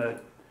phones and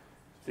that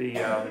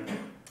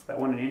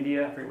one in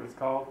India, I forget what it's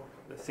called,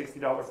 the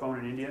 $60 phone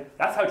in India.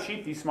 That's how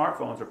cheap these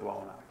smartphones are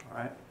blowing up. All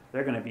right,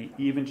 they're going to be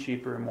even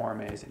cheaper and more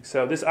amazing.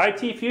 So this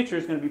IT future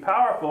is going to be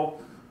powerful.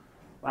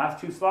 Last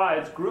 2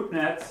 slides, group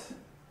nets.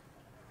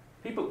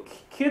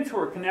 Kids who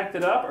are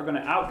connected up are going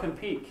to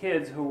outcompete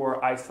kids who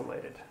are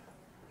isolated.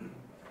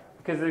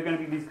 Because they're going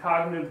to be these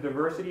cognitive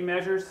diversity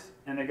measures,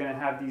 and they're going to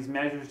have these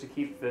measures to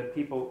keep the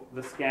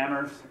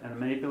scammers and the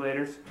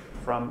manipulators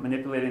from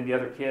manipulating the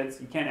other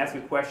kids. You can't ask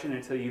a question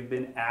until you've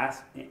been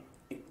asked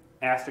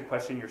a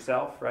question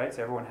yourself, right?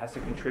 So everyone has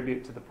to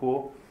contribute to the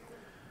pool.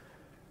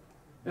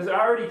 There's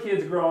already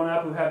kids growing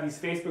up who have these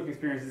Facebook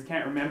experiences,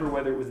 can't remember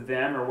whether it was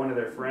them or one of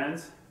their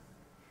friends.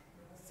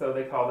 So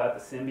they call that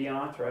the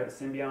symbiont, right?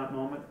 The symbiont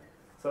moment.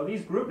 So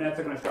these group nets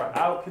are going to start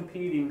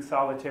out-competing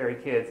solitary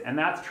kids, and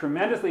that's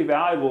tremendously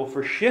valuable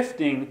for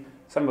shifting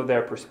some of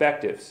their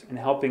perspectives and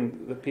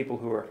helping the people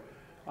who are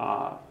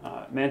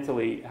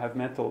have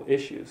mental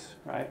issues,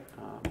 right?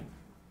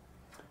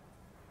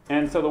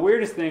 And so the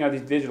weirdest thing are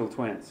these digital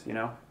twins,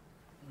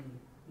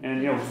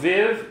 And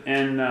Viv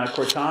and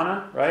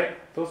Cortana, right?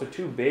 Those are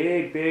 2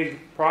 big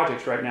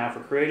projects right now for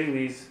creating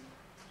these.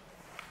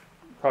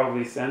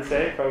 Probably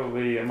Sensei,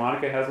 probably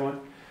Monica has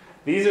one.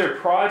 These are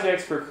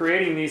projects for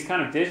creating these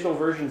kind of digital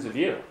versions of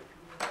you,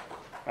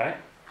 right?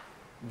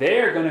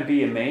 They are going to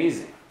be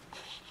amazing.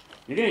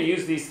 You're going to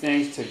use these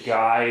things to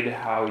guide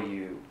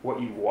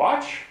what you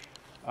watch,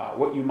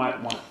 what you might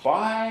want to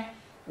buy,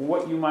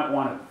 what you might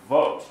want to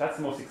vote. That's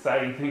the most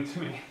exciting thing to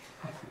me.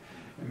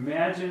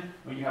 Imagine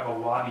when you have a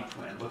lobby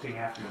twin looking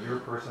after your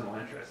personal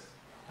interests,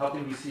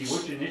 helping you see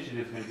which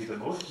initiative is going to be the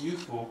most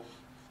useful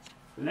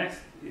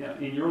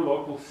in your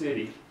local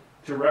city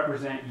to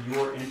represent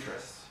your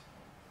interests.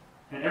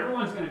 And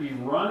everyone's going to be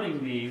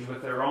running these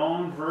with their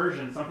own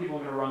version. Some people are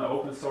going to run the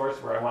open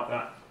source where I want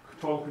that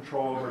total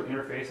control over the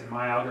interface and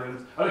my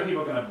algorithms. Other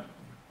people are going to,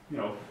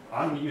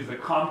 I'm going to use the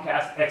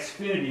Comcast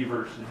Xfinity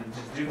version and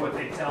just do what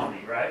they tell me,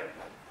 right?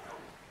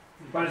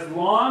 But as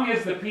long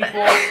as the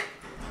people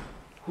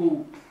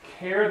who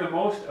care the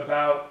most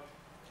about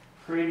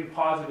creating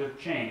positive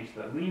change,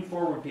 the lean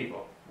forward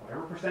people,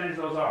 whatever percentage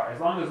those are, as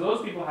long as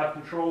those people have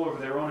control over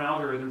their own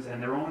algorithms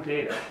and their own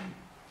data,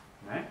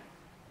 right?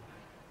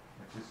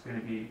 Which is going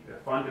to be a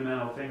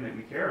fundamental thing that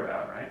we care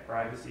about, right?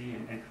 Privacy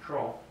and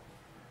control.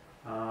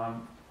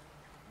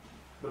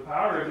 The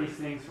power of these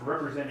things for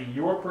representing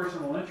your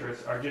personal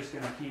interests are just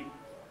going to keep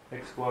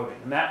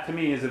exploding. And that, to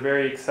me, is a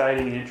very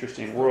exciting and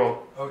interesting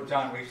world. Oh,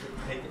 John, we should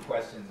take the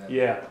questions.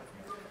 Yeah.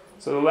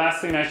 So the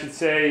last thing I should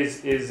say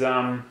is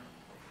I've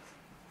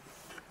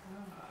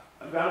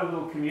got a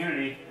little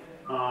community,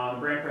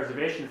 Brand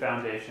Preservation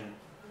Foundation,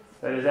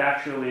 that is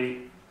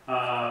actually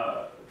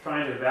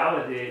trying to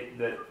validate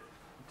that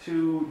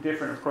two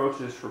different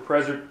approaches for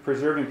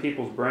preserving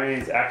people's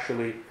brains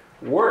actually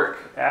work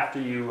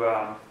after you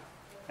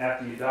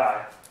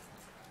die.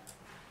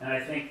 And I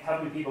think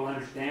helping people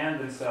understand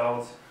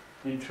themselves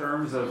in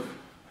terms of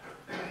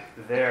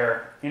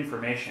their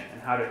information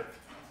and how to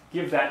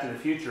give that to the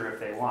future if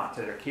they want,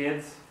 to their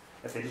kids,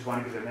 if they just want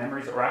to give their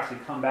memories, or actually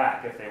come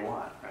back if they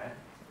want, right?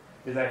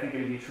 Is I think it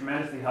would be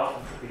tremendously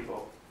helpful for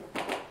people.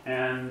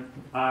 And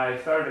I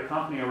started a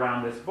company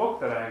around this book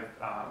that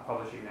I'm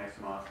publishing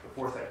next month, the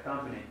Foresight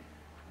Company,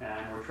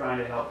 and we're trying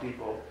to help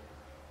people,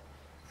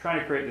 trying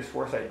to create this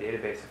Foresight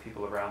database of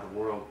people around the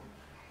world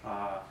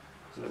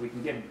so that we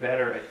can get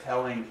better at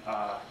telling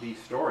these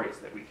stories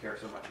that we care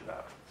so much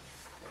about.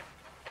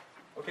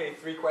 Okay,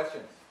 3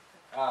 questions.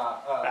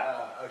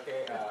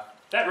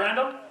 That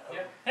Randall?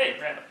 Yeah. Hey,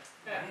 Randall.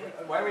 Yeah.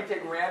 Why don't we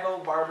take Randall,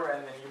 Barbara,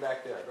 and then you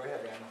back there. Go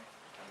ahead, Randall.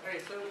 Okay,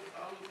 so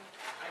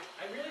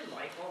I really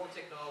like all the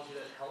technology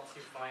that helps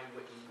you find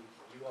what you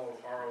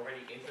all are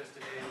already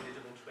interested in,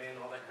 digital twin,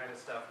 all that kind of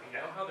stuff. You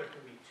know how there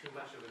can be too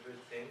much of a good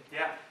thing?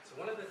 Yeah. So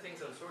one of the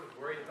things I'm sort of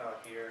worried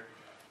about here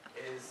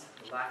is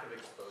the lack of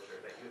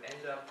exposure, that you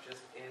end up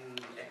just in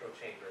the echo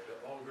chamber, the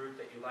own group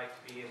that you like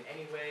to be in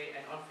anyway, and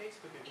on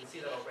Facebook you can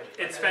see that already.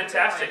 It's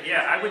fantastic.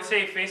 Yeah, I would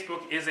say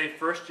Facebook is a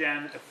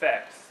first-gen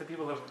effect. Some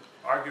people have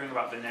arguing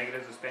about the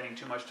negatives of spending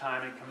too much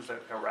time. It becomes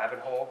like a rabbit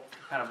hole,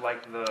 kind of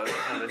like the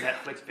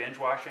Netflix binge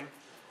watching.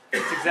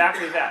 It's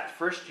exactly that.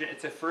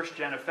 It's a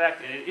first-gen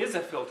effect, and it is a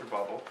filter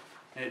bubble,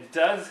 and it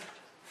does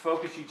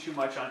focus you too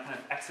much on kind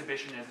of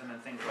exhibitionism and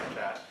things like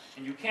that.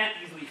 And you can't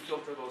easily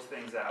filter those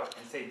things out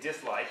and say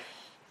dislike.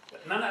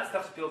 None of that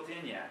stuff's built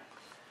in yet.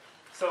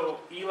 So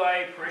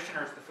Eli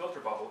Parishioner's The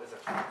Filter Bubble is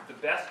the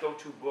best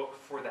go-to book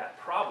for that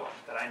problem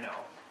that I know.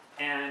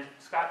 And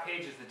Scott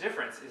Page's The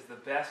Difference is the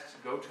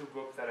best go-to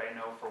book that I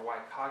know for why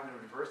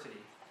cognitive diversity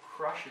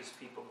crushes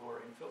people who are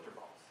in filter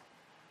bubbles.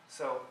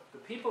 So the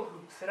people who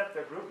set up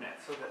their group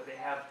net so that they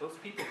have those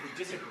people who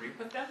disagree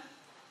with them,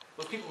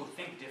 those people who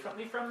think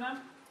differently from them,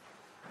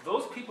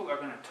 those people are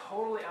going to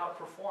totally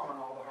outperform on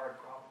all the hard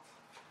problems.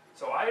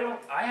 So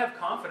I have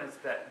confidence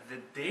that the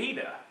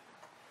data,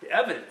 the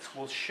evidence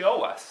will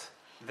show us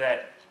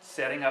that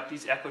setting up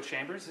these echo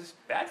chambers is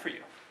bad for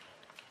you.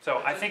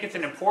 So I think it's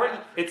an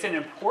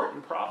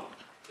important problem.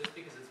 Just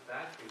because it's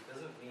bad for you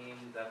doesn't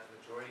mean that the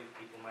majority of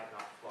people might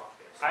not flock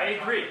there. So I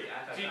agree.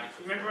 Do you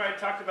remember I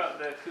talked about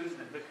the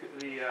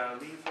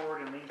lean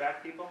forward and lean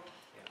back people?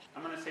 Yeah.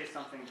 I'm going to say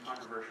something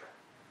controversial.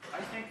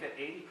 I think that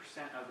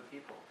 80% of the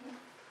people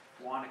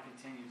want to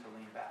continue to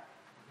lean back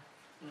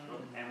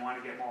and want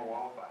to get more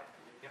qualified.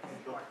 Yep.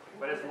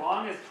 But as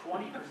long as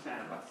 20%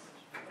 of us,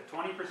 the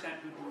 20%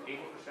 who do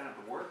 80% of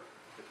the work,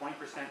 the 20%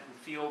 who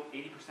feel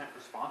 80%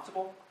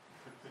 responsible,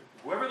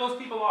 whoever those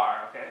people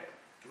are, okay,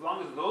 as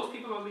long as those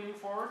people are leaning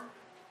forward,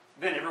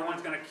 then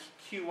everyone's going to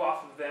cue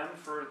off of them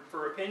for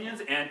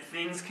opinions, and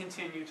things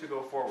continue to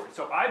go forward.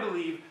 So I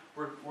believe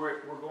we're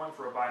going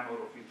for a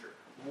bimodal future.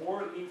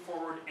 More lean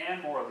forward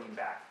and more lean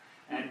back.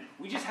 And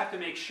we just have to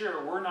make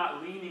sure we're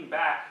not leaning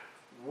back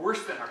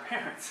worse than our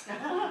parents.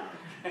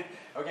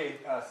 Okay,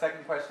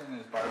 second question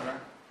is Barbara.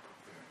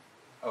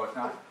 Oh, it's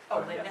not? Oh,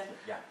 Linda? Yes.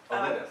 Yeah.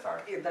 Oh, Linda,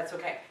 sorry. Yeah, that's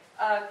okay.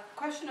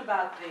 Question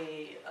about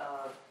the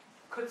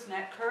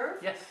Kuznets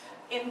curve. Yes.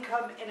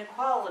 Income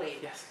inequality.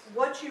 Yes.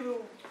 What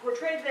you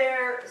portrayed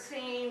there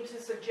seemed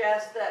to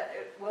suggest that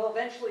it will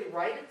eventually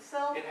right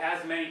itself. It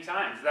has many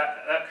times.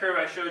 That curve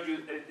I showed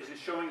you is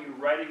showing you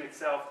righting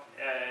itself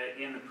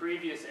in the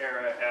previous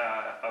era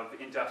of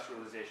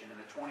industrialization in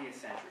the 20th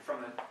century,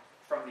 from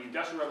the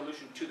Industrial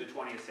Revolution to the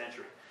 20th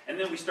century. And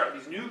then we start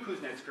these new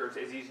Kuznets curves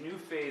as these new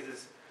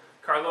phases.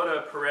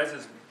 Carlota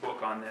Perez's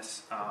book on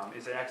this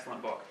is an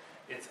excellent book.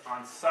 It's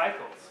on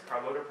cycles.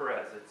 Carlota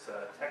Perez. It's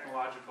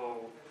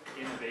technological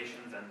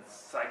innovations and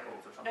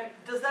cycles or something. And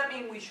does that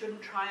mean we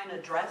shouldn't try and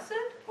address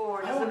it,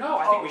 or does Oh it? no,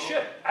 I think we Oh,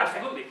 should.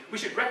 Absolutely. We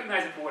should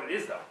recognize it for what it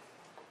is, though,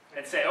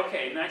 and say,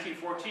 okay, in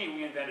 1914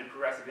 we invented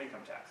progressive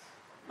income tax.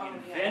 We Oh, yeah.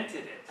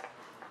 invented it.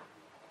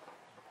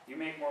 You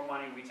make more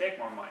money, we take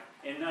more money.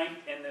 And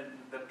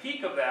the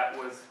peak of that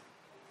was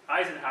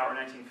Eisenhower,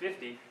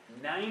 1950.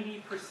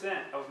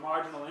 90% of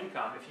marginal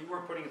income, if you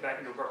weren't putting it back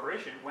into a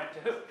corporation, went to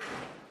who?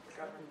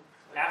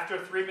 After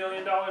 $3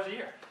 million a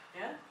year.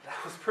 Yeah.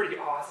 That was pretty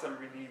awesome,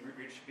 really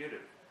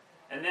redistributive.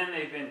 And then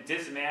they've been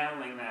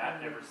dismantling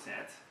that ever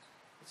since.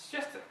 It's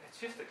just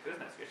a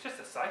business. It's just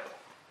a cycle.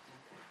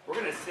 We're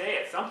going to say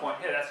at some point,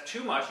 hey, that's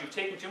too much. You've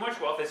taken too much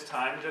wealth. It's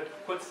time to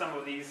put some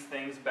of these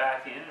things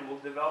back in, and we'll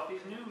develop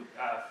these new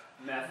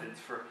methods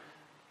for.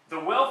 The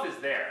wealth is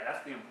there.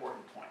 That's the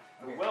important point.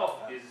 The wealth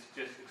is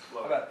just How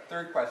exploding. about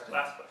third question?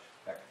 Last question.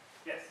 Becker.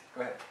 Yes.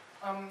 Go ahead.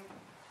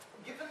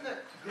 Given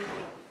that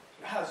Google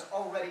has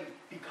already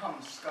become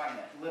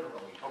Skynet,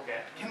 literally,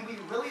 Okay. can we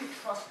really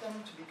trust them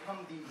to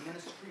become the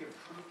Ministry of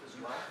Truth as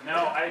well?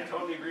 No, I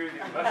totally agree with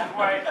you. That's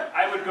why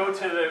I would go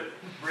to the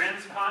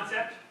Brin's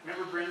concept.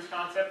 Remember Brin's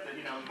concept that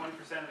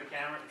 20% of the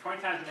cameras,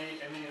 20 times as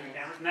many of the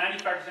cameras,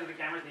 95% of the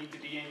cameras need to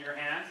be in your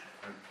hands,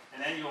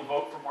 and then you'll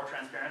vote for more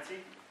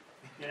transparency.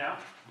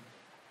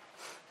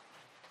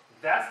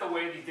 That's the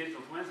way these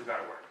digital twins have got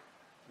to work.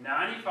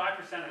 95%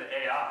 of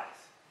the AIs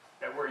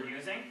that we're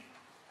using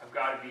have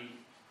got to be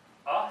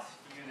us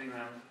using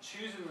them,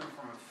 choosing them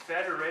from a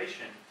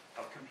federation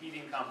of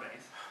competing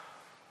companies,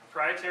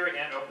 proprietary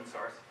and open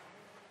source,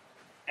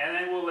 and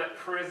then we'll let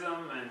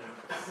Prism and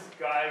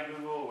Sky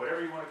Google,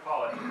 whatever you want to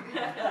call it,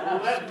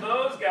 we'll let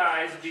those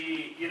guys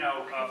be,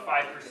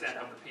 5%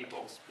 of the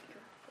people,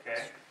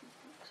 okay?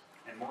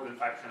 And more than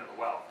 5% of the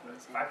wealth, but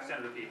 5%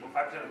 of the people,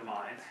 5% of the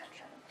minds,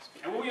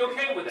 and we'll be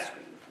okay with that.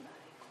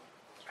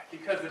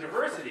 Because the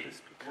diversity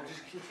will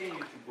just continue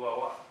to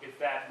blow up if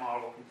that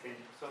model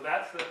continues. So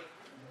that's the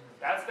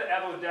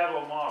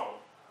Evo-Devo model.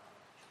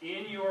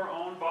 In your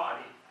own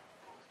body,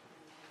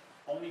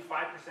 only 5%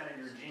 of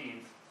your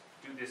genes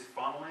do this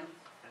funneling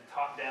and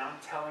top-down,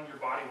 telling your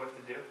body what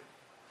to do.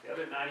 The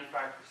other 95%,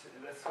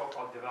 that's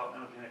so-called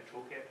developmental genetic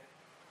toolkit.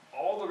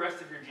 All the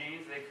rest of your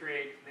genes, they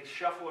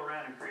shuffle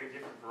around and create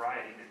different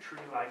variety in a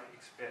tree-like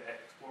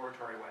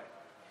exploratory way.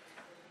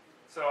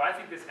 So I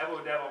think this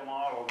Evo-Devo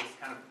model, this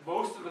kind of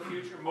most of the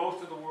future,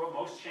 most of the world,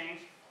 most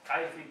change,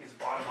 I think is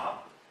bottom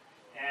up.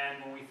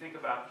 And when we think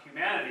about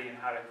humanity and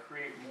how to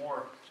create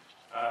more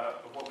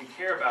of what we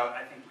care about,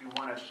 I think we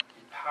want to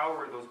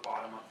empower those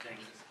bottom up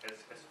things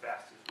as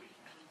fast as we can.